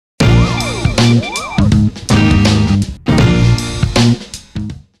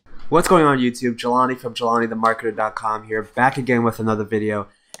What's going on YouTube? Jelani from JelaniTheMarketer.com here, back again with another video.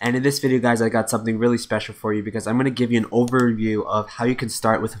 And in this video, guys, I got something really special for you because I'm going to give you an overview of how you can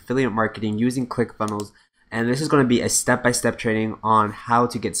start with affiliate marketing using ClickFunnels. And this is going to be a step-by-step training on how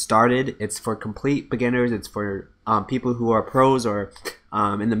to get started. It's for complete beginners. It's for people who are pros or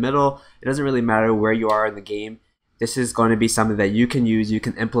in the middle. It doesn't really matter where you are in the game. This is going to be something that you can use, you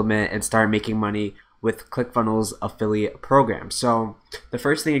can implement, and start making money with ClickFunnels affiliate program. So the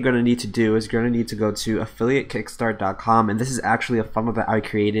first thing you're going to need to do is you're going to need to go to affiliatekickstart.com, and this is actually a funnel that I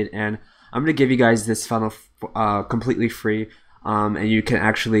created, and I'm going to give you guys this funnel completely free, and you can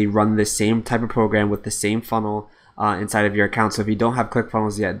actually run the same type of program with the same funnel inside of your account. So if you don't have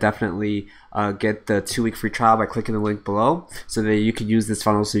ClickFunnels yet, definitely get the 2-week free trial by clicking the link below so that you can use this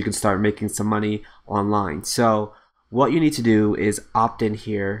funnel so you can start making some money online. So what you need to do is opt in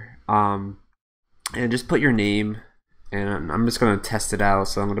here, and just put your name, and I'm just going to test it out.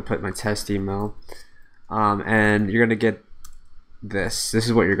 So I'm going to put my test email, and you're going to get this. This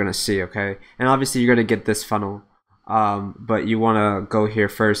is what you're going to see, okay? And obviously you're going to get this funnel, but you want to go here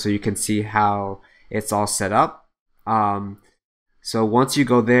first so you can see how it's all set up. So once you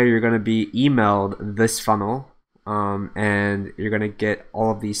go there, you're going to be emailed this funnel, and you're going to get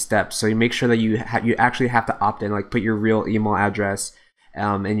all of these steps. So you make sure that you actually have to opt in, like put your real email address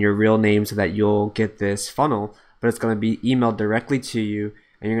and your real name so that you'll get this funnel, but it's going to be emailed directly to you,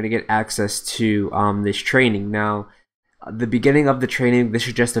 and you're going to get access to this training. Now, the beginning of the training, this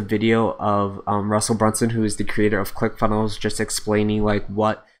is just a video of Russell Brunson, who is the creator of ClickFunnels, just explaining like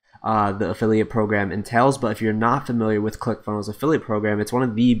what the affiliate program entails. But if you're not familiar with ClickFunnels affiliate program, it's one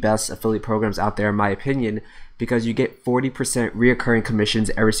of the best affiliate programs out there in my opinion, because you get 40% reoccurring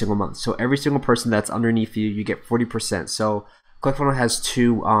commissions every single month. So every single person that's underneath you, you get 40%. So ClickFunnels has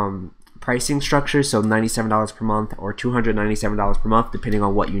two pricing structures, so $97 per month or $297 per month, depending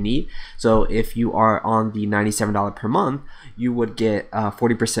on what you need. So if you are on the $97 per month, you would get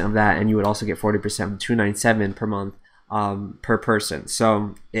 40% of that, and you would also get 40% of $297 per month per person.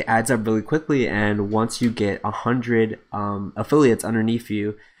 So it adds up really quickly, and once you get 100 affiliates underneath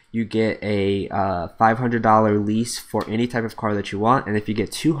you, you get a $500 lease for any type of car that you want, and if you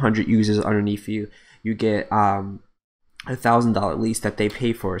get 200 users underneath you, you get $1,000 lease that they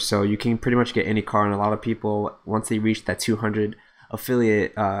pay for. So you can pretty much get any car, and a lot of people, once they reach that 200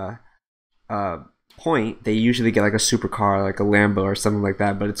 affiliate point, they usually get like a supercar, like a Lambo or something like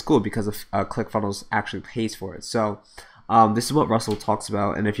that. But it's cool because of ClickFunnels actually pays for it. So this is what Russell talks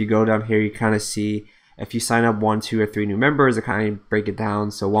about, and if you go down here, you kind of see if you sign up 1, 2, or 3 new members, it kind of break it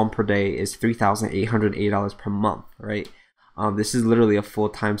down. So one per day is $3,808 per month, right? This is literally a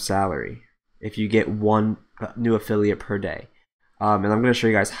full-time salary if you get one new affiliate per day. And I'm going to show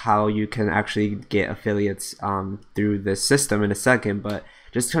you guys how you can actually get affiliates through this system in a second, but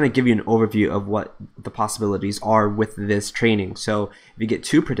just kind of give you an overview of what the possibilities are with this training. So if you get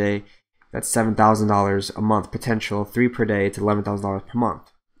 2 per day, that's $7,000 a month potential. 3 per day, it's $11,000 per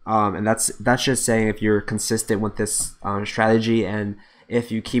month. And that's just saying if you're consistent with this strategy, and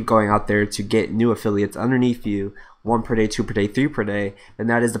if you keep going out there to get new affiliates underneath you, 1 per day, 2 per day, 3 per day, then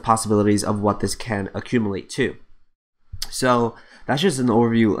that is the possibilities of what this can accumulate to. So that's just an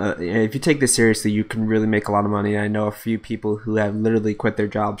overview. If you take this seriously, you can really make a lot of money. I know a few people who have literally quit their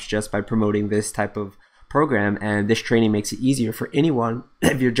jobs just by promoting this type of program, and this training makes it easier for anyone.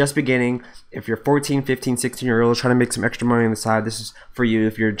 If you're just beginning, if you're 14, 15, 16-year-olds trying to make some extra money on the side, this is for you.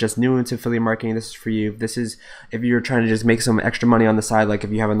 If you're just new into affiliate marketing, this is for you. This is if you're trying to just make some extra money on the side, like if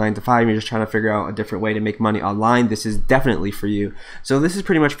you have a 9 to 5 and you're just trying to figure out a different way to make money online, this is definitely for you. So this is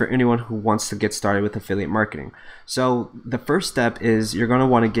pretty much for anyone who wants to get started with affiliate marketing. So the first step is you're going to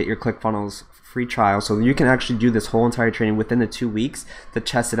want to get your ClickFunnels free trial, so you can actually do this whole entire training within the 2 weeks to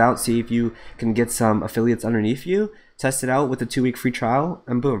test it out, see if you can get some affiliates underneath you, test it out with the 2-week free trial,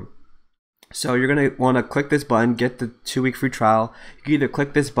 and boom. So you're going to want to click this button, get the 2-week free trial. You can either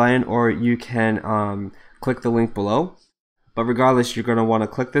click this button or you can click the link below, but regardless, you're going to want to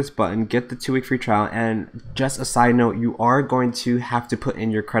click this button, get the 2-week free trial. And just a side note, you are going to have to put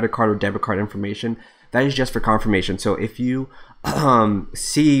in your credit card or debit card information. That is just for confirmation. So if you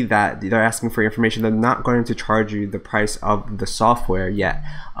see that they're asking for information, they're not going to charge you the price of the software yet.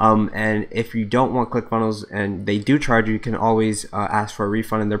 And if you don't want ClickFunnels and they do charge you, you can always ask for a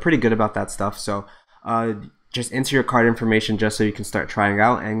refund, and they're pretty good about that stuff. So just enter your card information just so you can start trying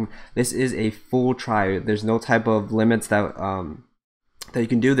out. And this is a full try. There's no type of limits that you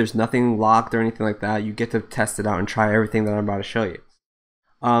can do. There's nothing locked or anything like that. You get to test it out and try everything that I'm about to show you.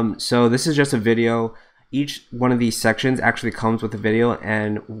 So this is just a video. Each one of these sections actually comes with a video,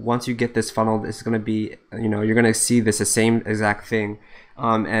 and once you get this funnel, this is going to be, you're going to see this the same exact thing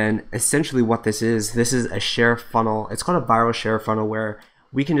And essentially what this is a share funnel. It's called a viral share funnel, where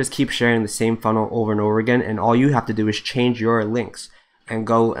we can just keep sharing the same funnel over and over again, and all you have to do is change your links and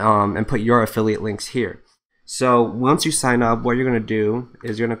go and put your affiliate links here. So once you sign up, what you're going to do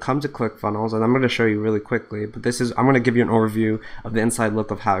is you're going to come to ClickFunnels, and I'm going to show you really quickly, but I'm going to give you an overview of the inside look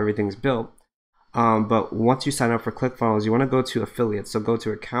of how everything's built. But once you sign up for ClickFunnels, you want to go to affiliates. So go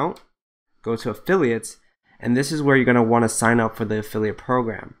to account, go to affiliates, and this is where you're going to want to sign up for the affiliate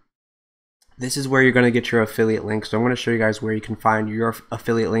program. This is where you're going to get your affiliate link. So I'm going to show you guys where you can find your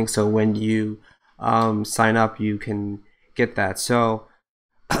affiliate link, so when you sign up, you can get that. So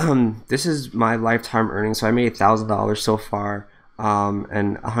this is my lifetime earnings. So I made $1,000 so far,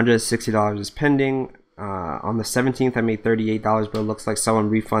 and $160 is pending. On the 17th, I made $38, but it looks like someone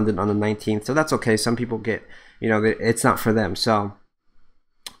refunded on the 19th. So that's okay. Some people get, it's not for them. So,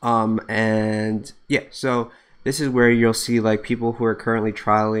 and yeah, so this is where you'll see like people who are currently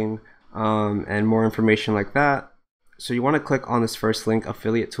trialing, and more information like that. So you want to click on this first link,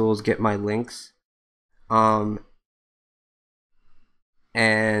 affiliate tools, get my links.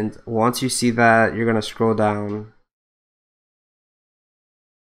 And once you see that, you're going to scroll down,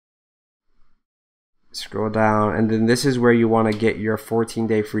 and then this is where you want to get your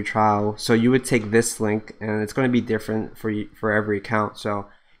 14-day free trial. So you would take this link, and it's going to be different for every account. So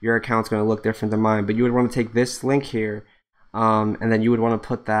your account's going to look different than mine, but you would want to take this link here, and then you would want to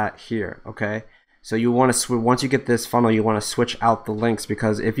put that here. Okay. So you want to once you get this funnel, you want to switch out the links,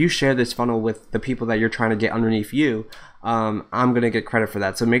 because if you share this funnel with the people that you're trying to get underneath you, I'm going to get credit for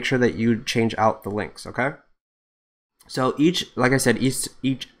that. So make sure that you change out the links. Okay. So like I said,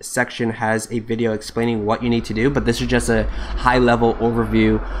 each section has a video explaining what you need to do, but this is just a high level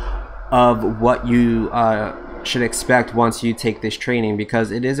overview of what you should expect once you take this training,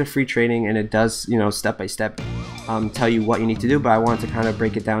 because it is a free training and it does, step by step tell you what you need to do. But I want to kind of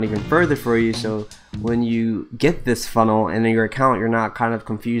break it down even further for you, so when you get this funnel and in your account, you're not kind of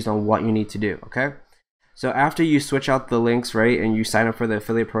confused on what you need to do. Okay. So after you switch out the links, right, and you sign up for the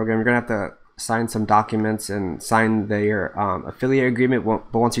affiliate program, you're gonna have to sign some documents and sign their affiliate agreement.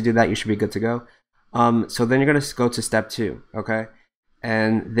 But once you do that, you should be good to go. So then you're gonna go to step 2. Okay.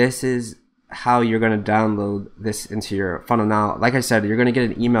 And this is how you're going to download this into your funnel. Now, like I said, you're going to get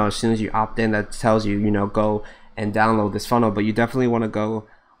an email as soon as you opt in that tells you, go and download this funnel. But you definitely want to go,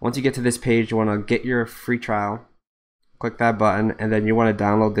 once you get to this page, you want to get your free trial, click that button, and then you want to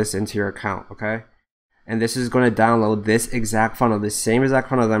download this into your account. Okay. And this is going to download this exact funnel, this same exact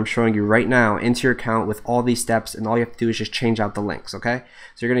funnel that I'm showing you right now, into your account with all these steps, and all you have to do is just change out the links. Okay.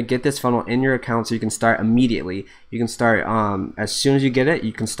 So you're going to get this funnel in your account, so you can start immediately. You can start as soon as you get it,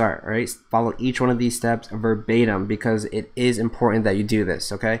 you can start. Right. Follow each one of these steps verbatim, because it is important that you do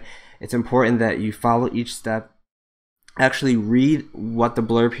this. Okay. It's important that you follow each step, actually read what the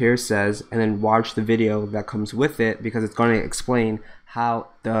blurb here says, and then watch the video that comes with it, because it's going to explain how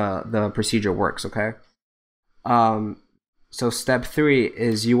the procedure works. Okay. So step 3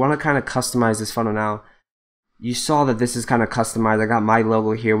 is you want to kind of customize this funnel. Now, you saw that this is kind of customized. I got my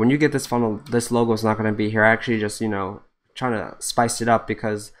logo here. When you get this funnel, this logo is not going to be here. I actually just, trying to spice it up,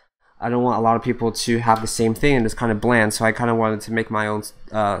 because I don't want a lot of people to have the same thing and it's kind of bland. So I kind of wanted to make my own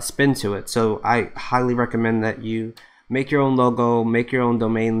spin to it. So I highly recommend that you make your own logo, make your own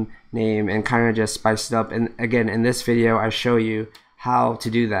domain name, and kind of just spice it up. And again, in this video, I show you how to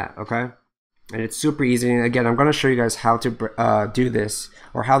do that. Okay. And it's super easy. And again, I'm going to show you guys how to do this,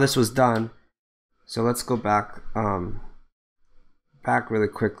 or how this was done. So let's go back really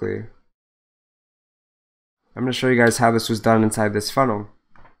quickly. I'm going to show you guys how this was done inside this funnel,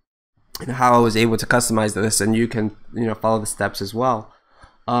 and how I was able to customize this, and you can follow the steps as well.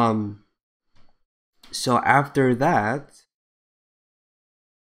 So after that,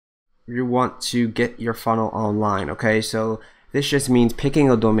 you want to get your funnel online. Okay, so this just means picking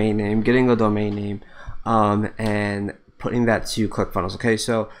a domain name, getting a domain name, and putting that to ClickFunnels. Okay,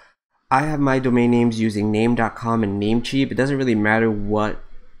 so I have my domain names using name.com and Namecheap. It doesn't really matter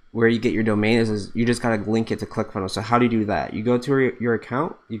where you get your domain is you just gotta link it to ClickFunnels. So how do you do that? You go to your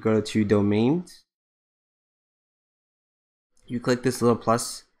account, you go to domains, you click this little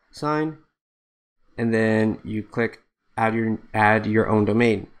plus sign, and then you click add your own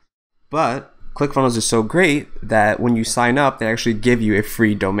domain. But ClickFunnels is so great that when you sign up, they actually give you a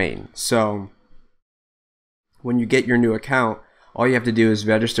free domain. So when you get your new account, all you have to do is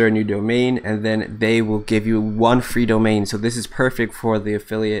register a new domain, and then they will give you one free domain. So this is perfect for the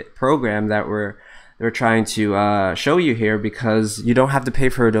affiliate program that we're trying to show you here, because you don't have to pay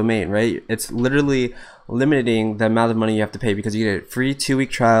for a domain, right? It's literally limiting the amount of money you have to pay, because you get a free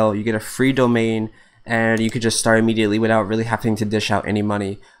 2-week trial, you get a free domain, and you could just start immediately without really having to dish out any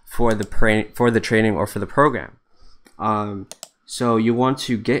money for the training or for the program. So you want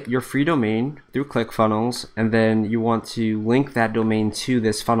to get your free domain through ClickFunnels, and then you want to link that domain to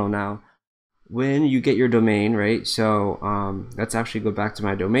this funnel. Now, when you get your domain, right? So let's actually go back to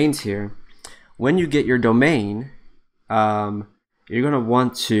my domains here. When you get your domain, you're gonna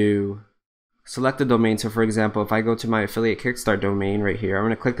want to select the domain. So for example, if I go to my affiliate kickstart domain right here, I'm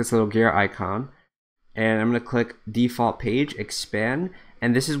gonna click this little gear icon, and I'm gonna click default page, expand,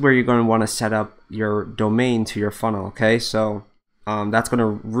 and this is where you're gonna want to set up your domain to your funnel. Okay, so that's gonna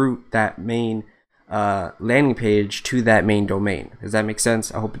route that main landing page to that main domain. Does that make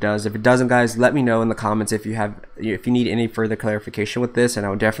sense? I hope it does. If it doesn't, guys, let me know in the comments if you need any further clarification with this, and I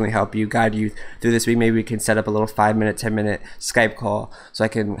will definitely help you, guide you through this week. Maybe we can set up a little 5-minute, 10-minute Skype call so I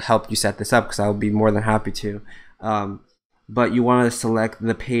can help you set this up, because I will be more than happy to. But you want to select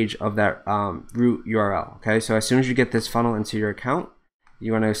the page of that root URL. Okay, so as soon as you get this funnel into your account,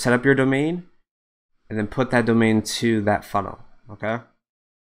 you want to set up your domain and then put that domain to that funnel. Okay.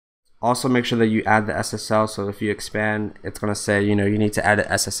 Also, make sure that you add the SSL. So if you expand, it's going to say, you need to add an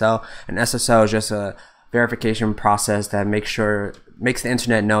SSL. And SSL is just a verification process that makes the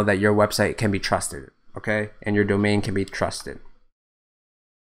internet know that your website can be trusted, okay? And your domain can be trusted.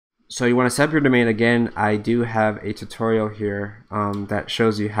 So you want to set up your domain. Again, I do have a tutorial here that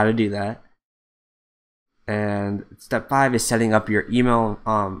shows you how to do that. And step 5 is setting up your email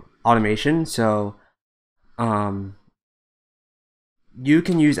automation. So you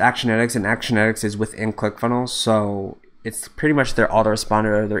can use Actionetics, and Actionetics is within ClickFunnels, so it's pretty much their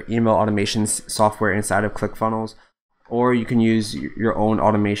autoresponder, their email automation software inside of ClickFunnels. Or you can use your own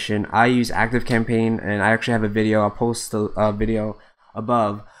automation. I use ActiveCampaign, and I actually have a video. I'll post a video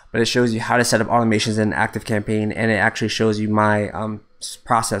above, but it shows you how to set up automations in ActiveCampaign, and it actually shows you my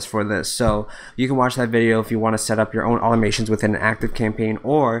process for this. So you can watch that video if you want to set up your own automations within ActiveCampaign,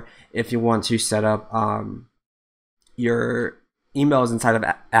 or if you want to set up your emails inside of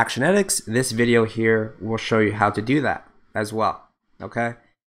Actionetics. This video here will show you how to do that as well. Okay.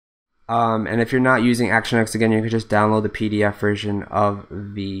 And if you're not using Actionetics, again, you can just download the PDF version of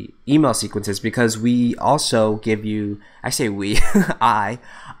the email sequences, because we also give you, I say we, I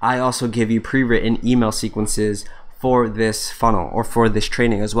also give you pre-written email sequences for this funnel or for this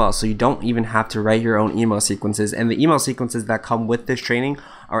training as well. So you don't even have to write your own email sequences. And the email sequences that come with this training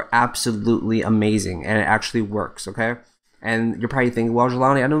are absolutely amazing, and it actually works. Okay. And you're probably thinking, well,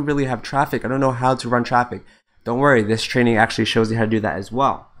 Jelani, I don't really have traffic. I don't know how to run traffic. Don't worry, this training actually shows you how to do that as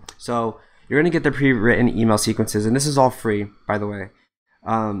well. So you're going to get the pre-written email sequences, and this is all free, by the way.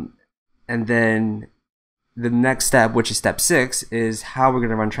 And then the next step, which is step 6, is how we're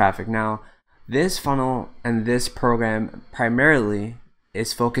going to run traffic. Now, this funnel and this program primarily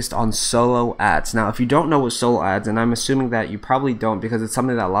is focused on solo ads. Now, if you don't know what solo ads, and I'm assuming that you probably don't, because it's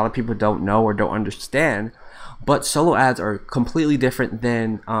something that a lot of people don't know or don't understand, but solo ads are completely different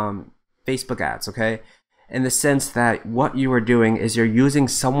than Facebook ads, okay? In the sense that what you are doing is you're using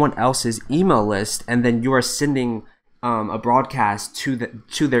someone else's email list, and then you are sending a broadcast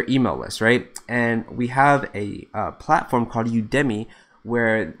to their email list, right? And we have a platform called Udemy,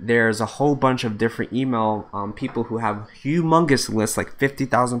 where there's a whole bunch of different email people who have humongous lists, like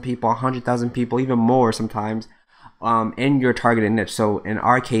 50,000 people, 100,000 people, even more sometimes, in your targeted niche. So in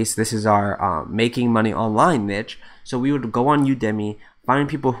our case, this is our making money online niche. So we would go on Udemy, find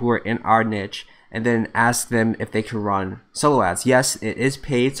people who are in our niche, and then ask them if they can run solo ads. Yes, it is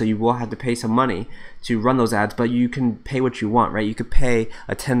paid, so you will have to pay some money to run those ads, but you can pay what you want, right? You could pay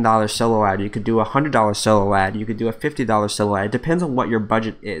a $10 solo ad, you could do a $100 solo ad, you could do a $50 solo ad. It depends on what your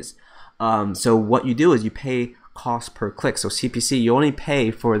budget is. So what you do is you pay cost per click. So CPC, you only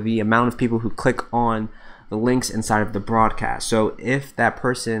pay for the amount of people who click on the links inside of the broadcast. So if that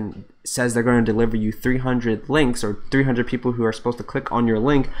person says they're going to deliver you 300 links, or 300 people who are supposed to click on your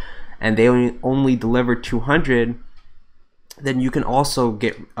link, and they only deliver 200, then you can also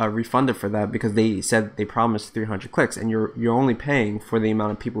get refunded for that, because they said they promised 300 clicks, and you're only paying for the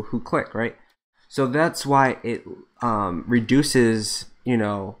amount of people who click, right? So that's why it reduces, in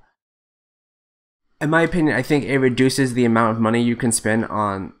my opinion, I think it reduces the amount of money you can spend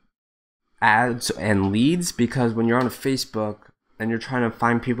on ads and leads, because when you're on a Facebook and you're trying to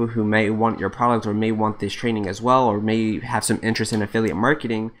find people who may want your product or may want this training as well, or may have some interest in affiliate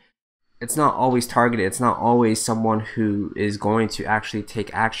marketing, it's not always targeted. It's not always someone who is going to actually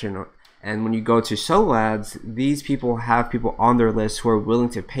take action. And when you go to solo ads, these people have people on their list who are willing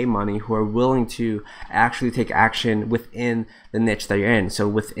to pay money, who are willing to actually take action within the niche that you're in. So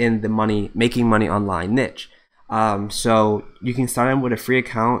within the making money online niche. So you can start in with a free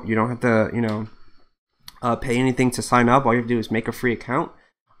account. You don't have to, pay anything to sign up. All you have to do is make a free account,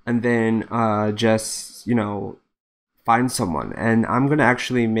 and then just, you know, find someone. And I'm gonna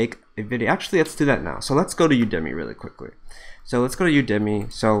actually make a video. Actually, let's do that now. So let's go to Udemy really quickly. So let's go to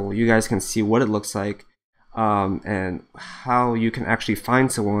Udemy so you guys can see what it looks like, and how you can actually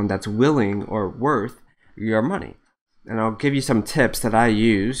find someone that's willing or worth your money. And I'll give you some tips that I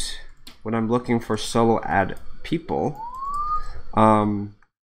use when I'm looking for solo ad people.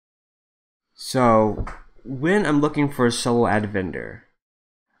 So when I'm looking for a solo ad vendor,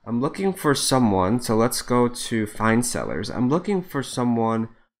 I'm looking for someone, so let's go to find sellers. I'm looking for someone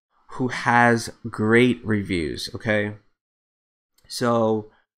who has great reviews, okay? So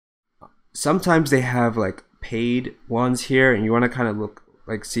sometimes they have like paid ones here, and you want to kind of look,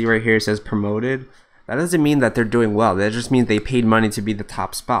 like, see right here it says promoted. That doesn't mean that they're doing well. That just means they paid money to be the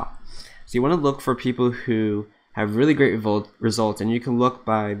top spot. So you want to look for people who have really great results, and you can look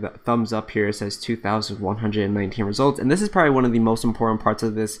by the thumbs up here. It says 2,119 results, and this is probably one of the most important parts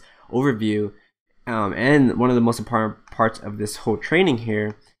of this overview, and one of the most important parts of this whole training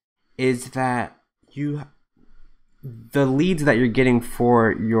here is that the leads that you're getting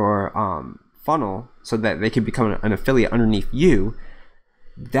for your funnel, so that they can become an affiliate underneath you,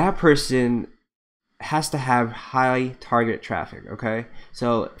 that person has to have high target traffic, okay?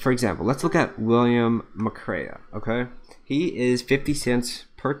 So for example, let's look at William McCrea, okay? He is 50 cents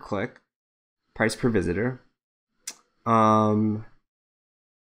per click, price per visitor. Primarily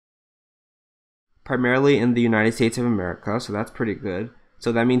in the United States of America, so that's pretty good.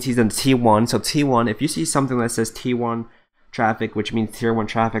 So that means he's in T1. So T1, if you see something that says T1 traffic, which means tier 1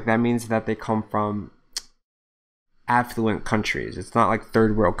 traffic, that means that they come from affluent countries. It's not like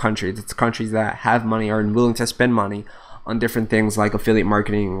third world countries. It's countries that have money, are willing to spend money on different things like affiliate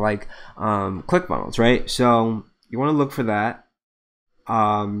marketing, like ClickFunnels, right? So you want to look for that.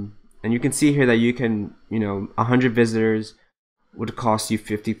 And you can see here that you can, 100 visitors would cost you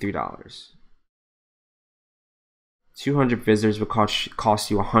 $53. 200 visitors would cost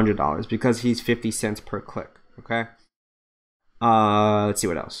you $100 because he's 50 cents per click, okay? Let's see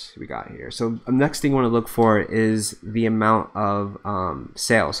what else we got here. So the next thing you want to look for is the amount of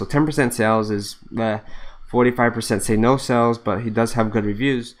sales. So 10% sales is 45% say no sales, but he does have good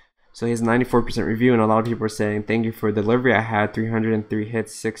reviews. So he has 94% review, and a lot of people are saying, thank you for delivery. I had 303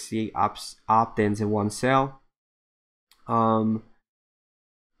 hits, 68 opt-ins, and 1 sale.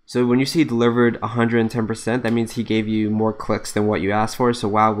 So when you see delivered 110%, that means he gave you more clicks than what you asked for. So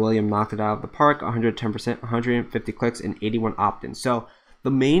wow, William knocked it out of the park, 110%, 150 clicks, and 81 opt-ins. So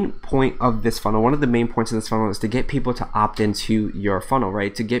the main point of this funnel, one of the main points of this funnel, is to get people to opt into your funnel,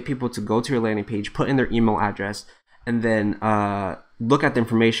 right? To get people to go to your landing page, put in their email address, and then look at the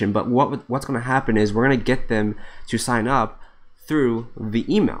information. But what's going to happen is we're going to get them to sign up through the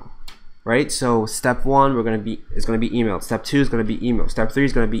email. Right, so step 1 is going to be emailed. Step 2 is going to be emailed. Step 3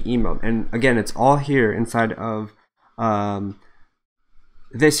 is going to be emailed. And again, it's all here inside of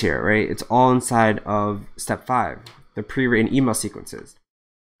this here, right? It's all inside of step 5, the pre-written email sequences.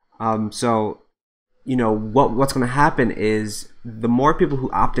 So what's going to happen is the more people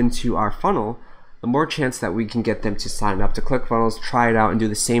who opt into our funnel, the more chance that we can get them to sign up to ClickFunnels, try it out, and do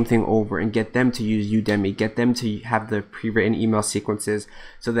the same thing over, and get them to use Udemy, get them to have the pre-written email sequences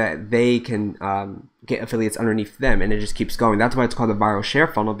so that they can get affiliates underneath them, and it just keeps going. That's why it's called a viral share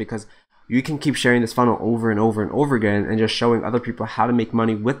funnel, because you can keep sharing this funnel over and over and over again and just showing other people how to make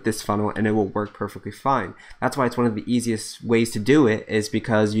money with this funnel, and it will work perfectly fine. That's why it's one of the easiest ways to do it, is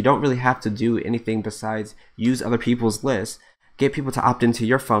because you don't really have to do anything besides use other people's lists, get people to opt into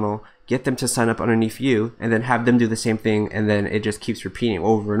your funnel, get them to sign up underneath you, and then have them do the same thing, and then it just keeps repeating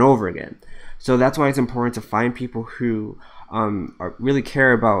over and over again. So that's why it's important to find people who really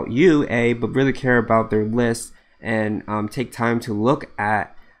care about you, but really care about their list, and take time to look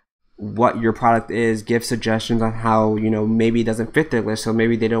at what your product is, give suggestions on how, maybe it doesn't fit their list, so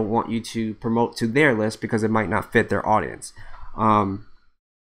maybe they don't want you to promote to their list because it might not fit their audience. And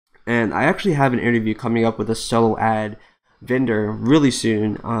I actually have an interview coming up with a solo ad vendor really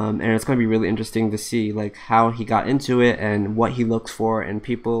soon, and it's going to be really interesting to see like how he got into it and what he looks for, and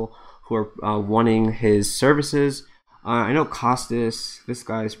people who are wanting his services. I know Costas, this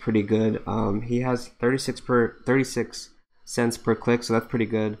guy is pretty good. He has 36 cents per click, so that's pretty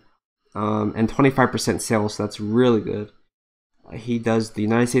good, and 25% sales, so that's really good. He does the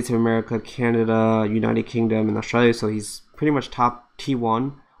United States of America, Canada, United Kingdom, and Australia, so he's pretty much top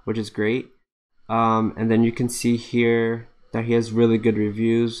T1, which is great. And then you can see here that he has really good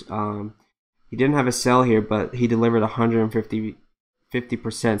reviews. He didn't have a sell here, but he delivered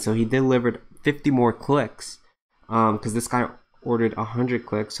 50%. So he delivered 50 more clicks, because this guy ordered 100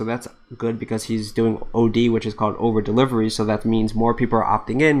 clicks, so that's good because he's doing OD, which is called over delivery. So that means more people are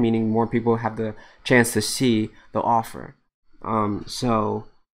opting in, meaning more people have the chance to see the offer. So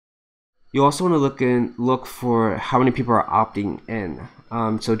you also want to look for how many people are opting in.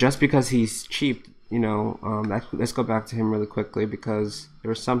 So just because he's cheap, you know, let's go back to him really quickly because there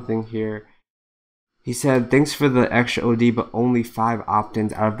was something here. He said, thanks for the extra OD, but only 5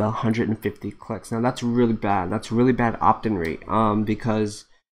 opt-ins out of the 150 clicks. Now that's really bad. That's really bad opt-in rate. Because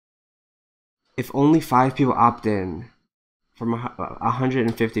if only 5 people opt in from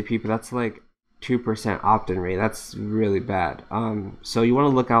 150 people, that's like 2% opt-in rate. That's really bad. So you want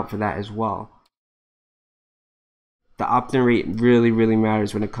to look out for that as well. The opt-in rate really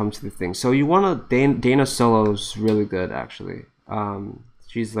matters when it comes to the thing. So you want to, Dana Solo's really good actually.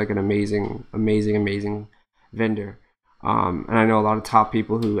 She's like an amazing vendor. And I know a lot of top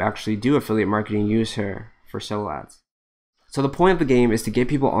people who actually do affiliate marketing use her for solo ads. So the point of the game is to get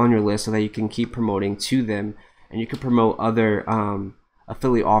people on your list so that you can keep promoting to them, and you can promote other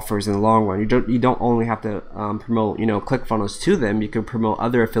affiliate offers in the long run. You don't only have to promote, you know, ClickFunnels to them. You can promote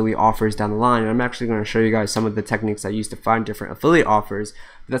other affiliate offers down the line. And I'm actually going to show you guys some of the techniques I use to find different affiliate offers,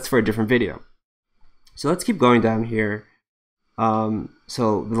 but that's for a different video. So let's keep going down here.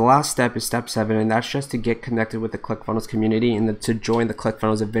 So the last step is step 7, and that's just to get connected with the ClickFunnels community and to join the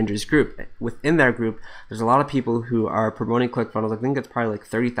ClickFunnels Avengers group. Within that group, there's a lot of people who are promoting ClickFunnels. I think it's probably like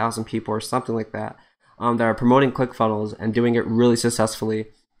 30,000 people or something like that, that are promoting ClickFunnels and doing it really successfully.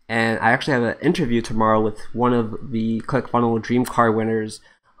 And I actually have an interview tomorrow with one of the ClickFunnels Dream Car winners,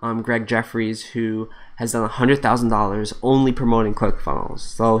 Greg Jeffries, who has done $100,000 only promoting ClickFunnels.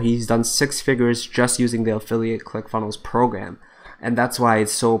 So he's done 6 figures just using the affiliate ClickFunnels program. And that's why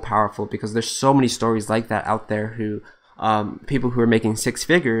it's so powerful, because there's so many stories like that out there who people who are making 6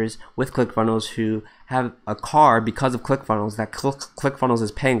 figures with ClickFunnels who have a car because of ClickFunnels that ClickFunnels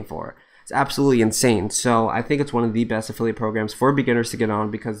is paying for. It's absolutely insane. So I think it's one of the best affiliate programs for beginners to get on,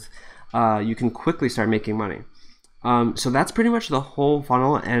 because you can quickly start making money. So that's pretty much the whole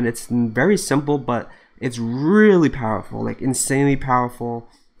funnel, and it's very simple, but it's really powerful, like insanely powerful.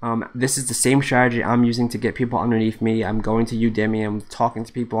 This is the same strategy I'm using to get people underneath me. I'm going to Udemy, I'm talking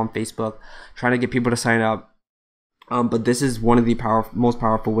to people on Facebook, trying to get people to sign up. But this is one of the most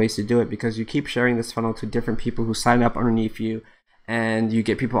powerful ways to do it, because you keep sharing this funnel to different people who sign up underneath you, and you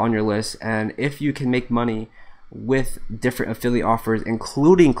get people on your list. And if you can make money with different affiliate offers,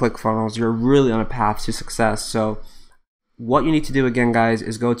 including ClickFunnels, you're really on a path to success. So what you need to do, again, guys,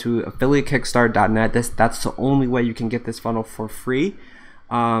 is go to affiliatekickstart.net. That's the only way you can get this funnel for free.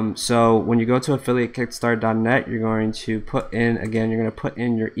 So when you go to affiliatekickstart.net, you're going to put in, again, you're going to put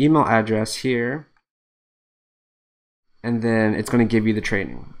in your email address here, and then it's going to give you the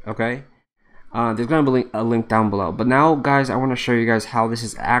training. Okay. There's going to be a link down below. But now, guys, I want to show you guys how this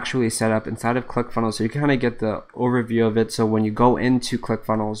is actually set up inside of ClickFunnels, so you kind of get the overview of it. So when you go into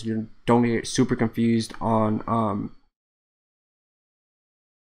ClickFunnels, you don't get super confused on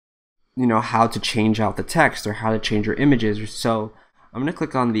you know, how to change out the text or how to change your images. So I'm going to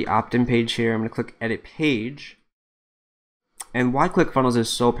click on the opt-in page here. I'm going to click edit page. And why ClickFunnels is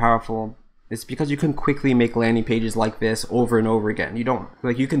so powerful is because you can quickly make landing pages like this over and over again. You don't,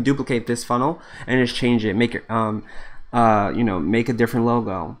 like, you can duplicate this funnel and just change it, make it you know, make a different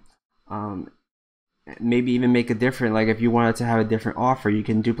logo, maybe even make a different, like if you wanted to have a different offer, you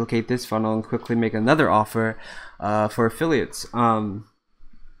can duplicate this funnel and quickly make another offer for affiliates.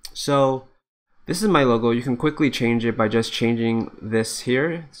 So this is my logo. You can quickly change it by just changing this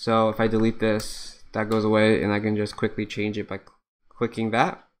here. So if I delete this, that goes away, and I can just quickly change it by clicking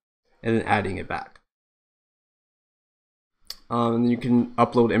that and then adding it back. And then you can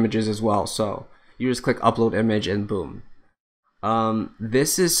upload images as well. So you just click upload image and boom.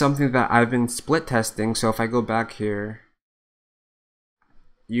 This is something that I've been split testing. So if I go back here,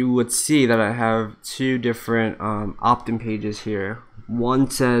 you would see that I have 2 different opt-in pages here. One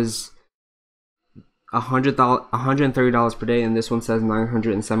says $130 per day, and this one says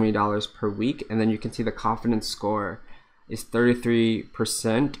 $970 per week. And then you can see the confidence score is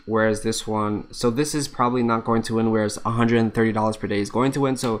 33%, whereas this one, so this is probably not going to win, whereas $130 per day is going to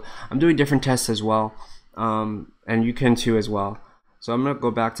win. So I'm doing different tests as well, and you can too as well. So I'm going to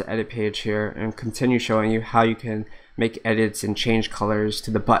go back to edit page here and continue showing you how you can make edits and change colors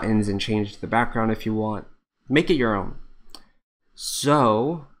to the buttons and change the background if you want. Make it your own.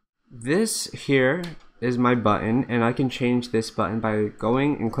 So this here is my button, and I can change this button by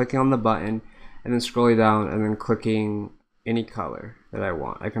going and clicking on the button and then scrolling down and then clicking any color that I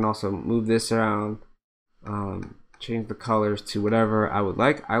want. I can also move this around, change the colors to whatever I would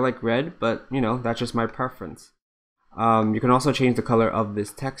like. I like red, but you know, that's just my preference. You can also change the color of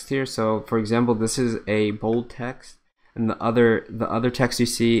this text here. So for example, this is a bold text, and the other text you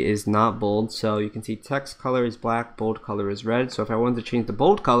see is not bold. So you can see text color is black, bold color is red. So if I wanted to change the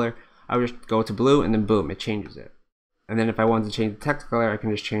bold color, I would just go to blue, and then boom, it changes it. And then if I wanted to change the text color, I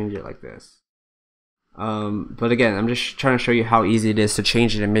can just change it like this. But again, I'm just trying to show you how easy it is to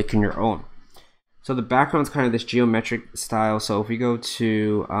change it and make it your own. So the background is kind of this geometric style. So if we go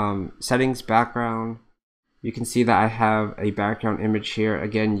to settings, background, you can see that I have a background image here.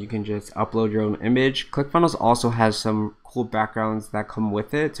 Again, you can just upload your own image. ClickFunnels also has some cool backgrounds that come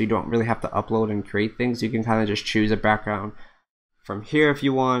with it, so you don't really have to upload and create things. You can kind of just choose a background from here if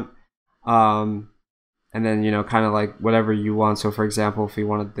you want, and then, you know, kind of like whatever you want. So for example, if we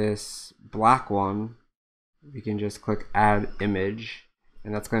wanted this black one, we can just click add image,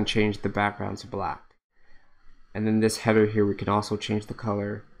 and that's going to change the background to black. And then this header here, we can also change the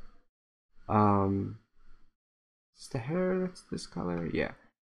color. Is the header that's this color? Yeah.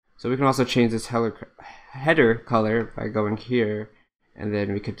 So we can also change this header color by going here, and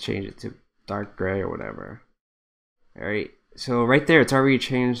then we could change it to dark gray or whatever. Alright, so right there it's already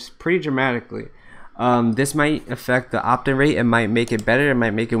changed pretty dramatically. This might affect the opt-in rate. It might make it better, it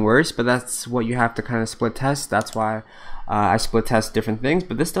might make it worse, but that's what you have to kind of split test. That's why I split test different things.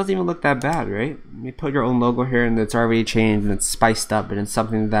 But this doesn't even look that bad, right? You put your own logo here and it's already changed and it's spiced up and it's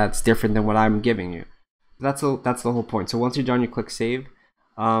something that's different than what I'm giving you. That's the whole point. So once you're done, you click save.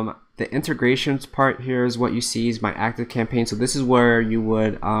 The integrations part here is what you see is my active campaign. So this is where you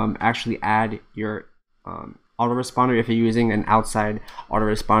would actually add your autoresponder if you're using an outside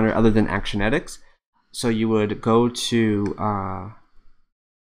autoresponder other than Actionetics. So you would go to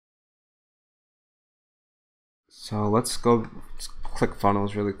so let's go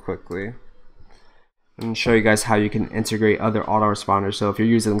ClickFunnels really quickly and show you guys how you can integrate other autoresponders. So if you're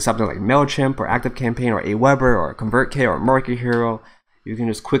using something like MailChimp or ActiveCampaign or Aweber or ConvertKit or Market Hero, you can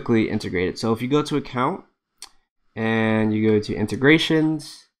just quickly integrate it. So if you go to account and you go to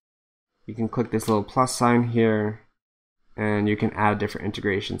integrations, you can click this little plus sign here and you can add different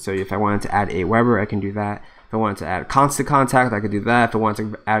integrations. So if I wanted to add Aweber, I can do that. If I wanted to add Constant Contact, I could do that. If I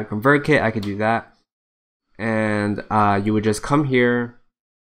wanted to add ConvertKit, I could do that. And you would just come here,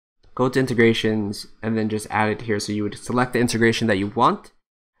 go to integrations, and then just add it here. So you would select the integration that you want,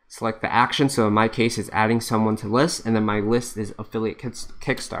 select the action. So in my case, it's adding someone to list, and then my list is affiliate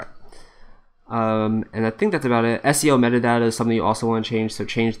kickstart. And I think that's about it. SEO metadata is something you also want to change. So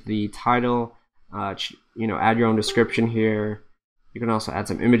change the title, you know, add your own description here. You can also add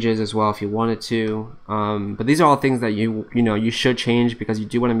some images as well if you wanted to. But these are all things that you should change because you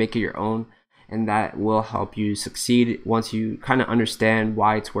do want to make it your own. And that will help you succeed once you kind of understand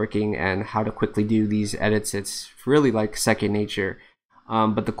why it's working and how to quickly do these edits. It's really like second nature.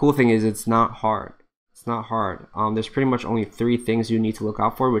 But the cool thing is it's not hard. It's not hard. There's pretty much only 3 things you need to look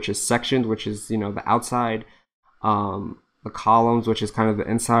out for, which is sections, which is, you know, the outside, the columns, which is kind of the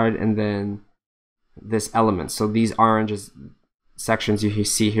inside, and then this elements. So these orange sections you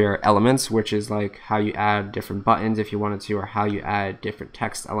see here are elements, which is like how you add different buttons if you wanted to, or how you add different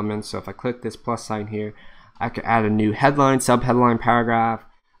text elements. So if I click this plus sign here, I could add a new headline, subheadline, paragraph,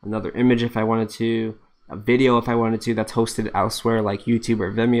 another image if I wanted to, a video if I wanted to that's hosted elsewhere like YouTube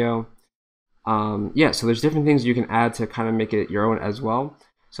or Vimeo. Yeah, so there's different things you can add to kind of make it your own as well.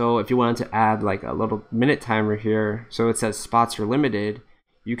 So if you wanted to add like a little minute timer here, so it says spots are limited,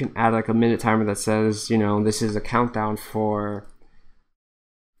 you can add like a minute timer that says, you know, this is a countdown for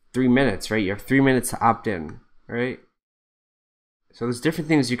 3 minutes, right? You have 3 minutes to opt in, right? So there's different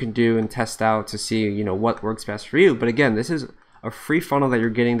things you can do and test out to see, you know, what works best for you. But again, this is a free funnel that you're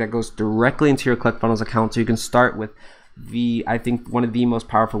getting that goes directly into your ClickFunnels account. So you can start with I think one of the most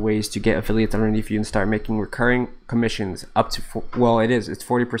powerful ways to get affiliates underneath you and start making recurring commissions up to, it's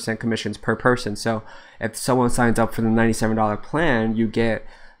 40% commissions per person. So if someone signs up for the $97 plan, you get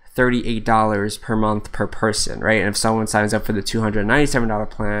 $38 per month per person, right? And if someone signs up for the $297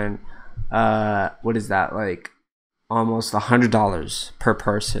 plan, what is that, like almost $100 per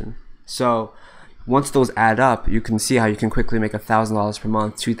person. So once those add up, you can see how you can quickly make $1,000 per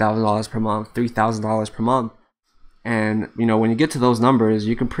month, $2,000 per month, $3,000 per month. And you know, when you get to those numbers,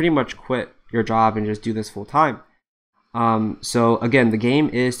 you can pretty much quit your job and just do this full time. So again, the game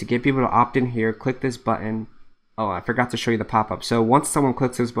is to get people to opt in here. Click this button. Oh, I forgot to show you the pop-up. So once someone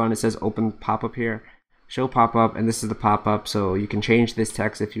clicks this button, it says open pop-up here, show pop-up, and this is the pop-up. So you can change this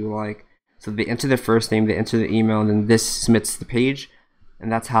text if you like. So they enter their first name, they enter the email, and then this submits the page.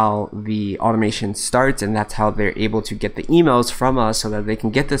 And that's how the automation starts, and that's how they're able to get the emails from us so that they can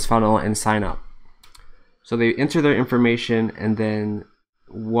get this funnel and sign up. So they enter their information, and then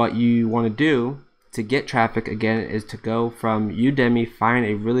what you want to do to get traffic, again, is to go from Udemy, find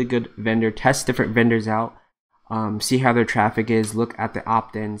a really good vendor, test different vendors out, see how their traffic is, look at the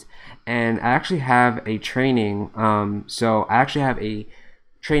opt-ins. And I actually have a training. So I actually have a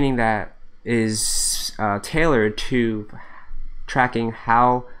training that is tailored to tracking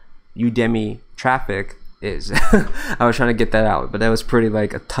how Udemy traffic is. I was trying to get that out, but that was pretty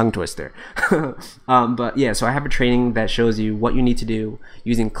like a tongue twister. But yeah, so I have a training that shows you what you need to do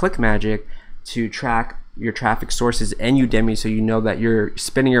using ClickMagick to track your traffic sources and Udemy, so you know that you're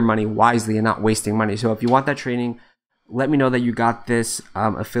spending your money wisely and not wasting money. So if you want that training, let me know that you got this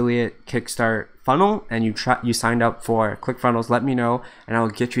affiliate kickstart funnel and you signed up for ClickFunnels. Let me know and I'll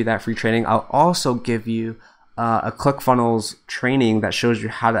get you that free training. I'll also give you a ClickFunnels training that shows you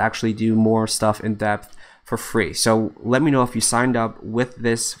how to actually do more stuff in depth for free. So let me know if you signed up with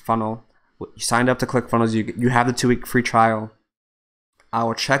this funnel, you signed up to ClickFunnels, you have the 2-week free trial. I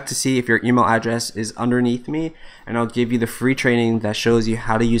will check to see if your email address is underneath me, and I'll give you the free training that shows you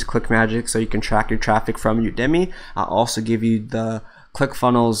how to use ClickMagick so you can track your traffic from Udemy. I'll also give you the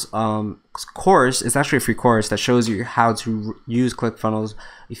ClickFunnels course. It's actually a free course that shows you how to use ClickFunnels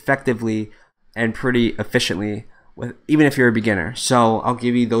effectively and pretty efficiently, even if you're a beginner. So I'll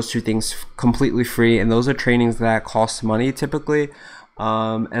give you those 2 things completely free, and those are trainings that cost money typically.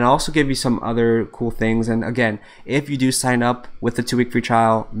 And I'll also give you some other cool things. And again, if you do sign up with the 2-week free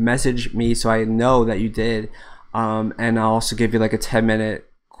trial, message me so I know that you did. And I'll also give you like a 10-minute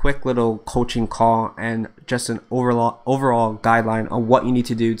quick little coaching call and just an overall guideline on what you need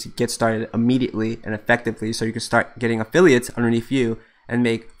to do to get started immediately and effectively, so you can start getting affiliates underneath you and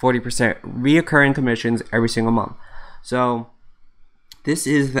make 40% reoccurring commissions every single month. So this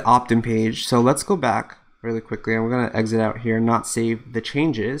is the opt-in page. So let's go back really quickly, and we're going to exit out here, not save the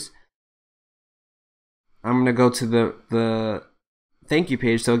changes. I'm going to go to the thank you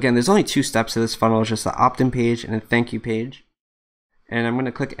page. So again, there's only 2 steps to this funnel. It's just the opt-in page and a thank you page. And I'm going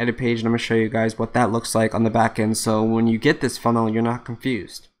to click edit page, and I'm going to show you guys what that looks like on the back end, so when you get this funnel, you're not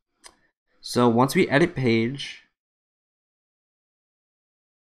confused. So once we edit page,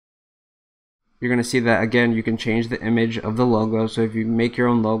 you're going to see that again, you can change the image of the logo. So if you make your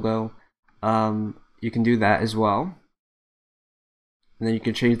own logo, you can do that as well. And then you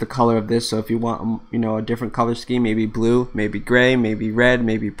can change the color of this. So if you want, a different color scheme, maybe blue, maybe gray, maybe red,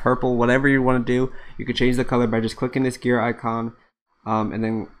 maybe purple, whatever you want to do, you can change the color by just clicking this gear icon and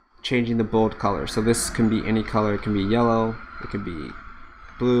then changing the bold color. So this can be any color. It can be yellow, it can be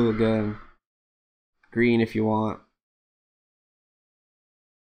blue again, green if you want.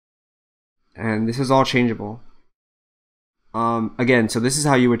 And this is all changeable. Again, so this is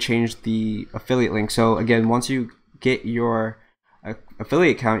how you would change the affiliate link. So again, once you get your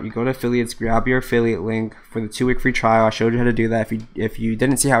affiliate account, you go to affiliates, grab your affiliate link for the 2-week free trial. I showed you how to do that. If you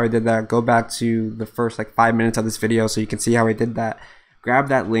didn't see how I did that, go back to the first like 5 minutes of this video so you can see how I did that. Grab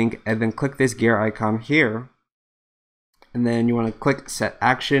that link and then click this gear icon here, and then you want to click set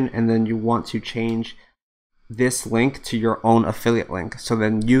action, and then you want to change this link to your own affiliate link, so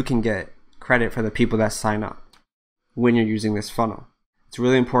then you can get credit for the people that sign up when you're using this funnel. It's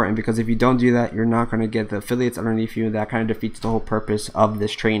really important, because if you don't do that, you're not going to get the affiliates underneath you. That kind of defeats the whole purpose of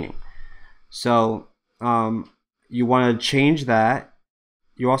this training. So you want to change that.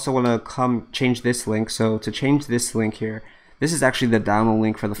 You also want to change this link. So to change this link here, this is actually the download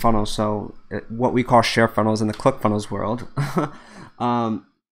link for the funnel. So what we call share funnels in the ClickFunnels world.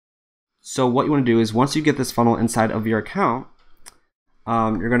 So what you want to do is, once you get this funnel inside of your account,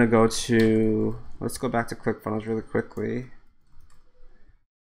 you're going to go to, let's go back to ClickFunnels really quickly.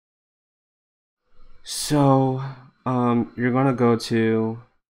 So you're going to go to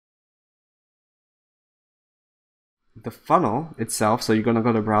the funnel itself. So you're going to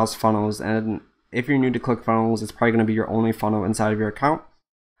go to browse funnels, and if you're new to ClickFunnels, it's probably going to be your only funnel inside of your account,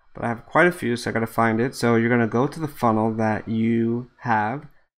 but I have quite a few, so I got to find it. So you're going to go to the funnel that you have.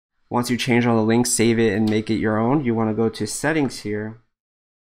 Once you change all the links, save it and make it your own, you want to go to settings here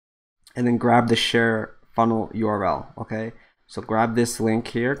and then grab the share funnel URL. Okay, so grab this link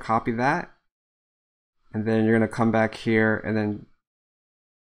here, copy that, and then you're going to come back here and then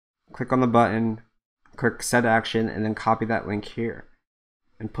click on the button, click set action, and then copy that link here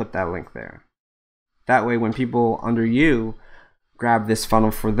and put that link there. That way, when people under you grab this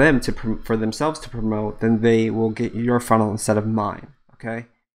funnel for themselves to promote, then they will get your funnel instead of mine. Okay.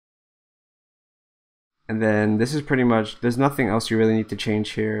 And then this is pretty much, there's nothing else you really need to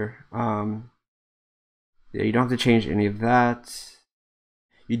change here. Yeah, you don't have to change any of that.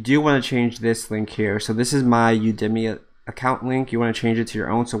 You do want to change this link here. So this is my Udemy account link. You want to change it to your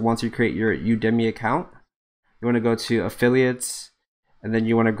own. So once you create your Udemy account, you want to go to affiliates, and then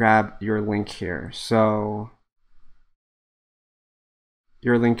you want to grab your link here. So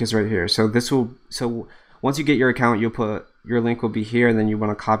your link is right here. So once you get your account, you'll put your link will be here, and then you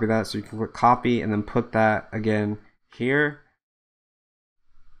want to copy that. So you can click copy and then put that again here.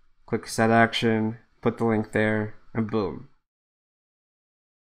 Click set action, put the link there, and boom.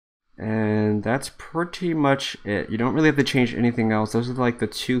 And that's pretty much it. You don't really have to change anything else. Those are like the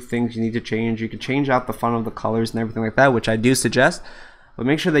two things you need to change. You can change out the funnel, the colors, and everything like that, which I do suggest. But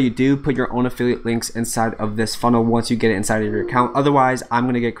make sure that you do put your own affiliate links inside of this funnel once you get it inside of your account. Otherwise, I'm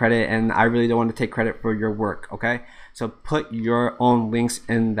going to get credit, and I really don't want to take credit for your work, okay? So put your own links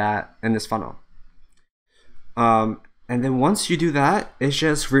in this funnel. And then once you do that, it's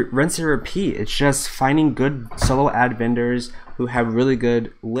just rinse and repeat. It's just finding good solo ad vendors who have really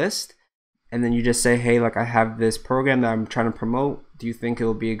good lists. And then you just say, hey, like I have this program that I'm trying to promote. Do you think it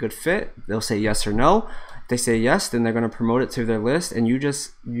will be a good fit? They'll say yes or no. If they say yes, then they're going to promote it to their list. And you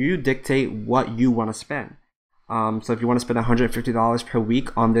dictate what you want to spend. So if you want to spend $150 per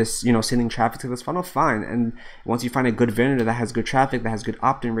week on this, sending traffic to this funnel, fine. And once you find a good vendor that has good traffic, that has good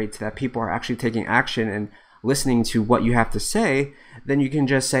opt-in rates, that people are actually taking action and listening to what you have to say, then you can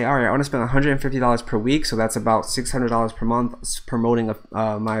just say, all right, I want to spend $150 per week, so that's about $600 per month promoting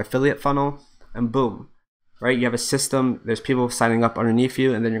my affiliate funnel, and boom, right? You have a system, there's people signing up underneath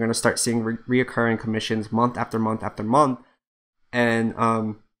you, and then you're going to start seeing reoccurring commissions month after month after month, and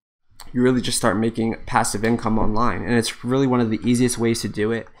you really just start making passive income online. And it's really one of the easiest ways to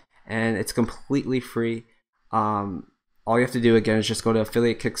do it, and it's completely free. All you have to do, again, is just go to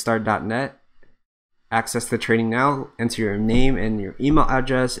affiliatekickstart.net, access the training now, enter your name and your email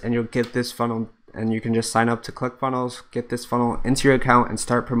address, and you'll get this funnel, and you can just sign up to ClickFunnels, get this funnel into your account, and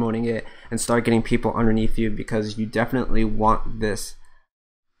start promoting it and start getting people underneath you, because you definitely want this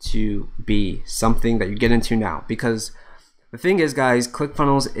to be something that you get into now. Because the thing is, guys,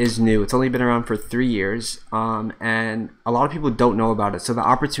 ClickFunnels is new. It's only been around for 3 years, and a lot of people don't know about it. So the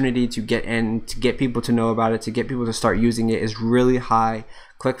opportunity to get in, to get people to know about it, to get people to start using it is really high.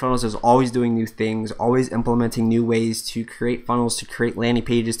 ClickFunnels is always doing new things, always implementing new ways to create funnels, to create landing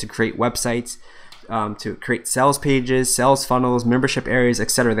pages, to create websites, to create sales pages, sales funnels, membership areas,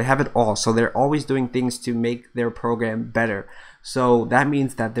 etc. They have it all. So they're always doing things to make their program better. So that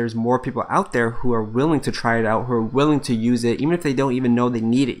means that there's more people out there who are willing to try it out, who are willing to use it, even if they don't even know they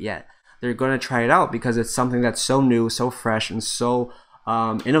need it yet. They're going to try it out because it's something that's so new, so fresh, and so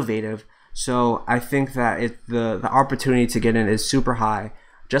innovative. So I think that the opportunity to get in is super high,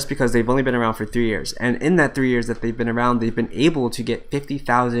 just because they've only been around for 3 years. And in that 3 years that they've been around, they've been able to get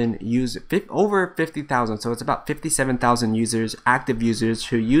 50,000 users, over 50,000. So it's about 57,000 users, active users,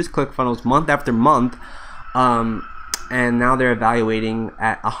 who use ClickFunnels month after month. And now they're evaluating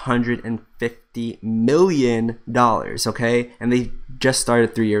at $150 million, okay? And they just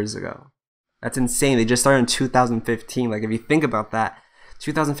started 3 years ago. That's insane. They just started in 2015. Like, if you think about that,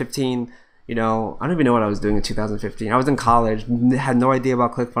 2015, I don't even know what I was doing in 2015. I was in college, had no idea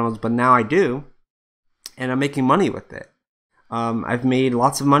about ClickFunnels, but now I do, and I'm making money with it. I've made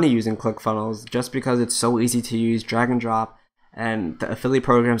lots of money using ClickFunnels just because it's so easy to use, drag and drop, and the affiliate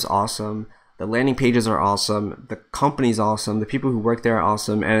program's awesome. The landing pages are awesome. The company's awesome. The people who work there are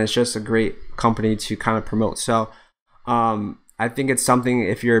awesome, and it's just a great company to kind of promote. So I think it's something,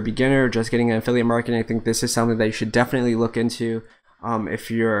 if you're a beginner just getting an affiliate marketing, I think this is something that you should definitely look into. If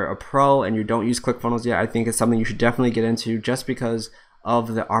you're a pro and you don't use ClickFunnels yet, I think it's something you should definitely get into, just because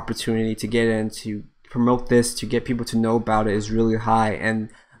of the opportunity to get in, to promote this, to get people to know about it is really high, and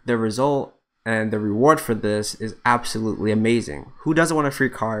the result and the reward for this is absolutely amazing. Who doesn't want a free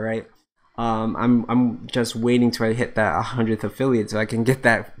car, right? I'm just waiting till I hit that 100th affiliate so I can get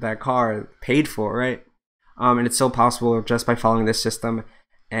that car paid for, right? And it's so possible just by following this system,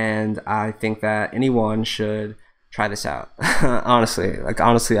 and I think that anyone should try this out. honestly,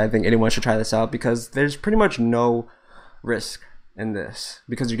 I think anyone should try this out, because there's pretty much no risk in this,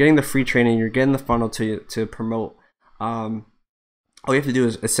 because you're getting the free training, you're getting the funnel to promote. All you have to do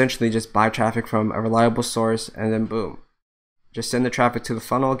is essentially just buy traffic from a reliable source, and then boom, just send the traffic to the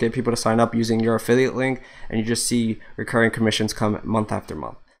funnel, get people to sign up using your affiliate link, and you just see recurring commissions come month after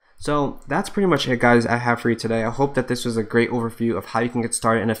month. So that's pretty much it, guys, I have for you today. I hope that this was a great overview of how you can get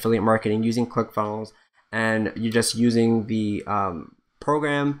started in affiliate marketing using ClickFunnels, and you're just using the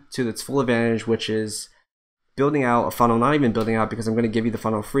program to its full advantage, which is building out a funnel, not even building out because I'm going to give you the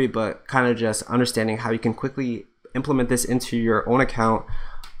funnel free, but kind of just understanding how you can quickly implement this into your own account,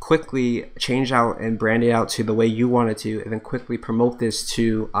 quickly change out and brand it out to the way you want it to, and then quickly promote this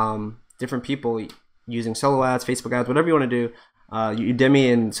to different people using solo ads, Facebook ads, whatever you want to do.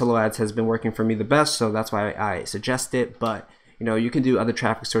 Udemy and solo ads has been working for me the best, so that's why I suggest it. But You know, you can do other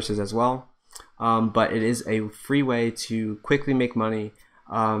traffic sources as well, but it is a free way to quickly make money.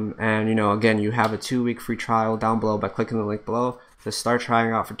 And you know, again, you have a 2-week free trial down below by clicking the link below to start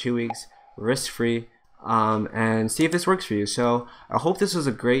trying out for 2 weeks, risk-free, and see if this works for you. So I hope this was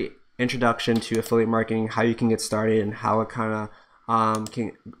a great introduction to affiliate marketing, how you can get started, and how it kind of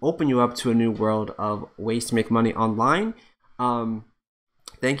can open you up to a new world of ways to make money online.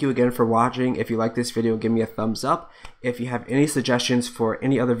 Thank you again for watching. If you like this video, give me a thumbs up. If you have any suggestions for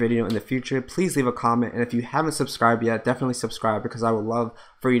any other video in the future, please leave a comment. And if you haven't subscribed yet, definitely subscribe, because I would love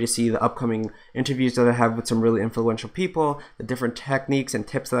for you to see the upcoming interviews that I have with some really influential people, the different techniques and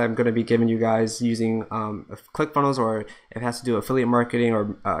tips that I'm going to be giving you guys using ClickFunnels, or if it has to do affiliate marketing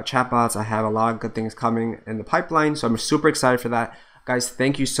or chatbots. I have a lot of good things coming in the pipeline, so I'm super excited for that. Guys,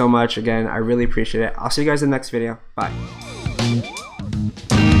 thank you so much again. I really appreciate it. I'll see you guys in the next video. Bye.